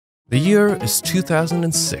The year is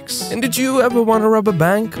 2006. And did you ever want to rob a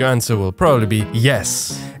bank? Your answer will probably be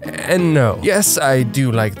yes and no. Yes, I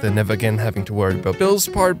do like the never again having to worry about bills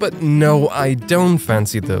part, but no, I don't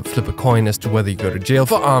fancy the flip a coin as to whether you go to jail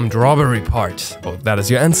for armed robbery part. Well, if that is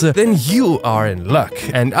your answer, then you are in luck.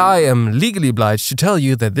 And I am legally obliged to tell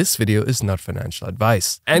you that this video is not financial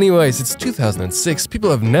advice. Anyways, it's 2006. People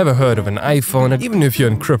have never heard of an iPhone, and even if you're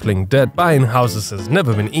in crippling debt, buying houses has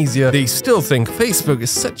never been easier. They still think Facebook is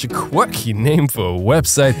such a quirky name for a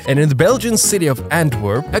website. And in the Belgian city of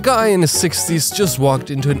Antwerp, a guy in his 60s just walked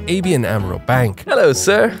into an ABN AMRO bank. Hello,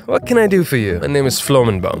 sir. What can I do for you? My name is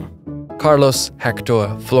Flomenbaum. Carlos Hector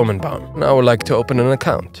Flomenbaum. And I would like to open an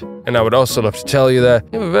account. And I would also love to tell you that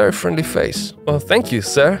you have a very friendly face. Well, thank you,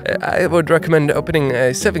 sir. I would recommend opening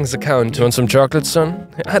a savings account. You want some chocolate, son?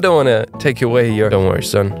 I don't want to take away your... Don't worry,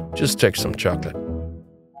 son. Just take some chocolate.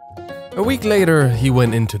 A week later, he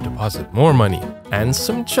went in to deposit more money and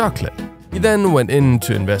some chocolate. He then went in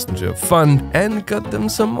to invest into a fund and got them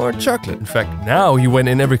some more chocolate. In fact, now he went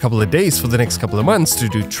in every couple of days for the next couple of months to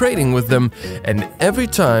do trading with them, and every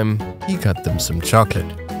time he got them some chocolate.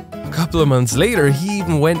 A couple of months later, he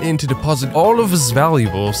even went in to deposit all of his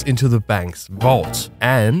valuables into the bank's vault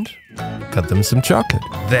and got them some chocolate.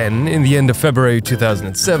 Then, in the end of February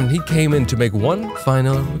 2007, he came in to make one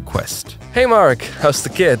final request. Hey Mark, how's the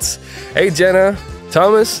kids? Hey Jenna,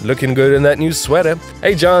 Thomas, looking good in that new sweater.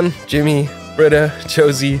 Hey John, Jimmy, Britta,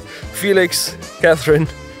 Josie, Felix, Catherine,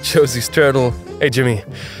 Josie's turtle. Hey Jimmy,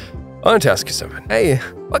 I wanted to ask you something. Hey,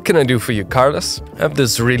 what can I do for you, Carlos? I have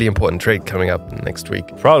this really important trade coming up next week.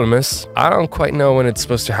 Problem is, I don't quite know when it's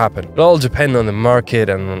supposed to happen. It'll all depend on the market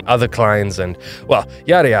and on other clients and, well,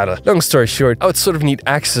 yada yada. Long story short, I would sort of need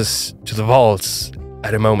access to the vaults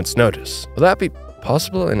at a moment's notice. Will that be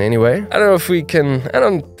possible in any way? I don't know if we can... I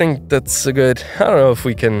don't think that's a good... I don't know if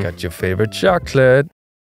we can... Got your favorite chocolate.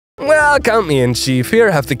 Well, count me in, chief.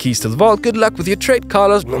 Here, have the keys to the vault. Good luck with your trade,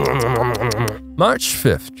 Carlos. March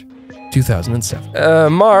 5th.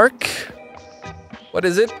 2007. Mark? What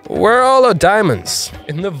is it? Where are all our diamonds?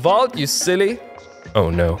 In the vault, you silly. Oh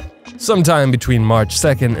no. Sometime between March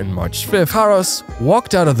 2nd and March 5th, Carlos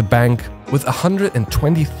walked out of the bank with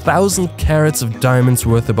 120,000 carats of diamonds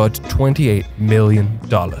worth about $28 million,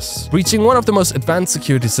 reaching one of the most advanced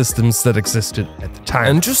security systems that existed at the time,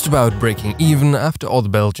 and just about breaking even after all the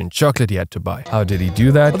Belgian chocolate he had to buy. How did he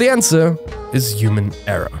do that? Well, the answer is human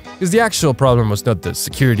error. Because the actual problem was not the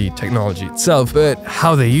security technology itself, but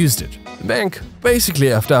how they used it. The bank basically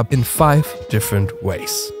effed up in 5 different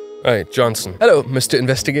ways. Alright, Johnson. Hello, Mr.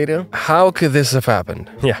 Investigator. How could this have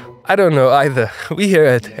happened? Yeah, I don't know either. We here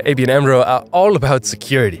at ABN AMRO are all about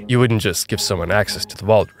security. You wouldn't just give someone access to the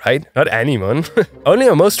vault, right? Not anyone. Only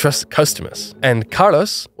our most trusted customers. And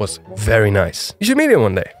Carlos was very nice. You should meet him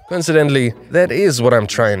one day. Coincidentally, that is what I'm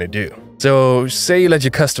trying to do. So, say you let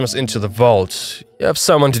your customers into the vault, you have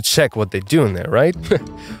someone to check what they do in there, right?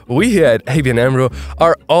 We here at ABN AMRO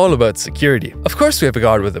are all about security. Of course we have a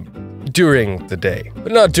guard with them during the day,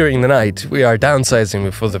 but not during the night. We are downsizing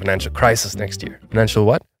before the financial crisis next year. Financial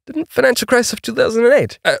what? The financial crisis of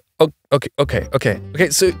 2008. Okay.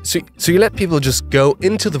 So you let people just go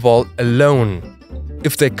into the vault alone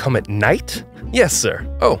if they come at night? Yes, sir.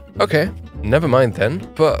 Oh, okay. Never mind then.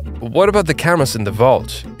 But what about the cameras in the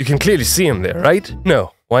vault? You can clearly see them there, right?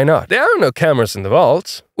 No. Why not? There are no cameras in the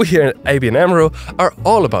vault. We here at ABN AMRO are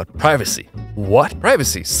all about privacy. What?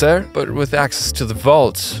 Privacy, sir, but with access to the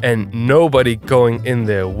vault and nobody going in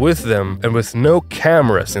there with them and with no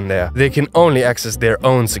cameras in there. They can only access their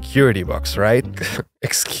own security box, right?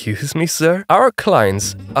 Excuse me, sir? Our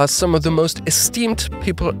clients are some of the most esteemed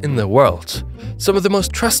people in the world. Some of the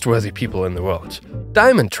most trustworthy people in the world.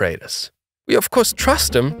 Diamond traders. We of course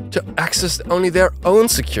trust them to access only their own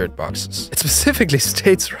secured boxes. It specifically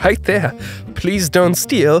states right there, please don't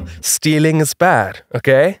steal, stealing is bad,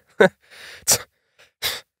 okay?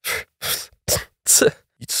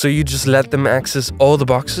 So you just let them access all the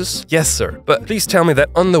boxes? Yes, sir. But please tell me that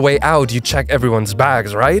on the way out you check everyone's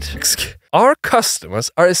bags, right? Our customers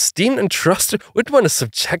are esteemed and trusted. We'd want to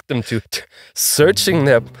subject them to searching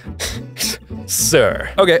their... Sir.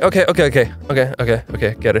 Okay,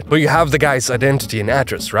 get it. But you have the guy's identity and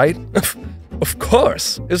address, right? Of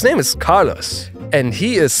course. His name is Carlos. And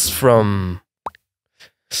he is from...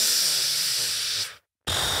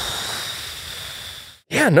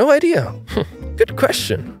 Yeah, no idea. Good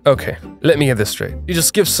question. Okay, let me get this straight. You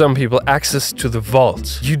just give some people access to the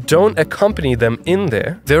vault. You don't accompany them in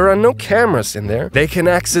there. There are no cameras in there. They can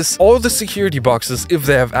access all the security boxes if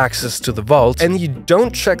they have access to the vault. And you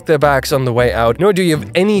don't check their bags on the way out, nor do you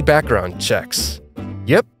have any background checks.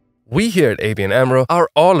 Yep, we here at ABN AMRO are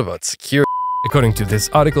all about security. According to this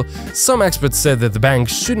article, some experts said that the bank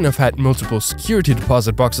shouldn't have had multiple security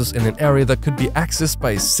deposit boxes in an area that could be accessed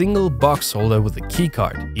by a single box holder with a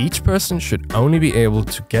keycard. Each person should only be able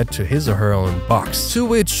to get to his or her own box. To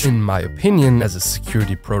which, in my opinion, as a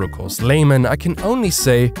security protocols layman, I can only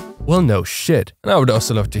say, well, no shit. And I would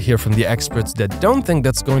also love to hear from the experts that don't think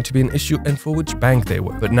that's going to be an issue and for which bank they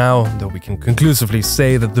were. But now, though we can conclusively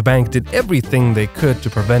say that the bank did everything they could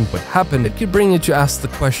to prevent what happened, it could bring you to ask the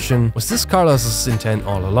question, was this Carlos's intent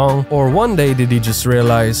all along? Or one day did he just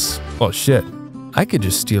realize, well shit, I could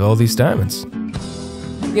just steal all these diamonds?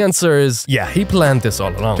 The answer is, yeah, he planned this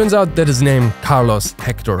all along. Turns out that his name, Carlos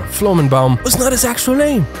Hector Flomenbaum, was not his actual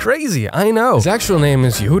name. Crazy, I know. His actual name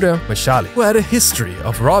is Yehuda Mashali, who had a history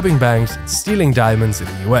of robbing banks and stealing diamonds in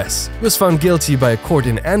the US. He was found guilty by a court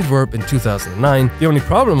in Antwerp in 2009. The only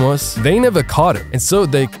problem was, they never caught him, and so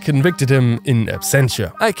they convicted him in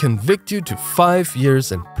absentia. I convict you to 5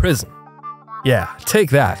 years in prison. Yeah,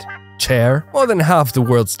 take that. Chair. More than half the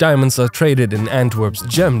world's diamonds are traded in Antwerp's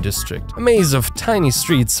Gem District, a maze of tiny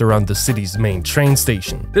streets around the city's main train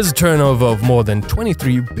station. There's a turnover of more than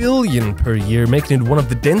 23 billion per year, making it one of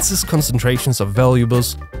the densest concentrations of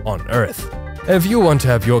valuables on Earth. And if you want to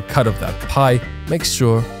have your cut of that pie, make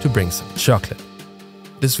sure to bring some chocolate.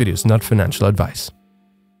 This video is not financial advice.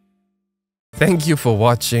 Thank you for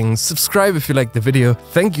watching, subscribe if you liked the video,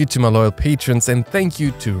 thank you to my loyal patrons, and thank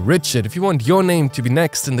you to Richard. If you want your name to be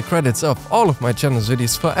next in the credits of all of my channel's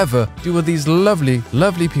videos forever, do what these lovely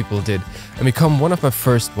people did and become one of my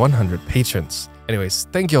first 100 patrons. Anyways,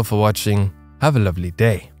 thank you all for watching, have a lovely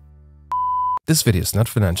day. This video is not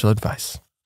financial advice.